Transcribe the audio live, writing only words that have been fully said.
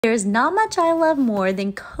There's not much I love more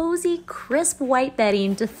than cozy, crisp white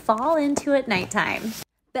bedding to fall into at nighttime.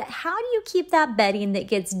 But how do you keep that bedding that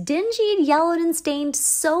gets dingy, yellowed, and stained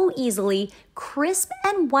so easily crisp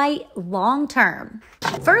and white long term?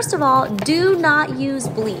 First of all, do not use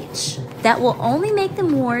bleach. That will only make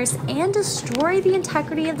them worse and destroy the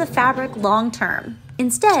integrity of the fabric long term.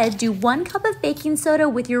 Instead, do 1 cup of baking soda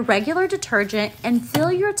with your regular detergent and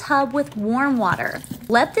fill your tub with warm water.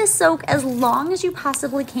 Let this soak as long as you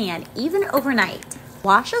possibly can, even overnight.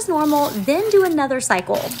 Wash as normal, then do another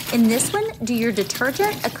cycle. In this one, do your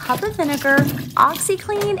detergent, a cup of vinegar,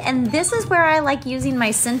 OxiClean, and this is where I like using my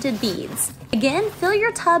scented beads. Again, fill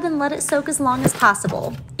your tub and let it soak as long as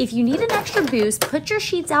possible. If you need an extra boost, put your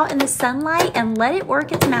sheets out in the sunlight and let it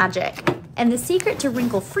work its magic. And the secret to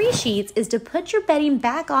wrinkle-free sheets is to put your bedding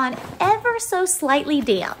back on ever so slightly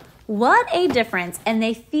damp. What a difference, and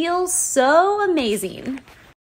they feel so amazing.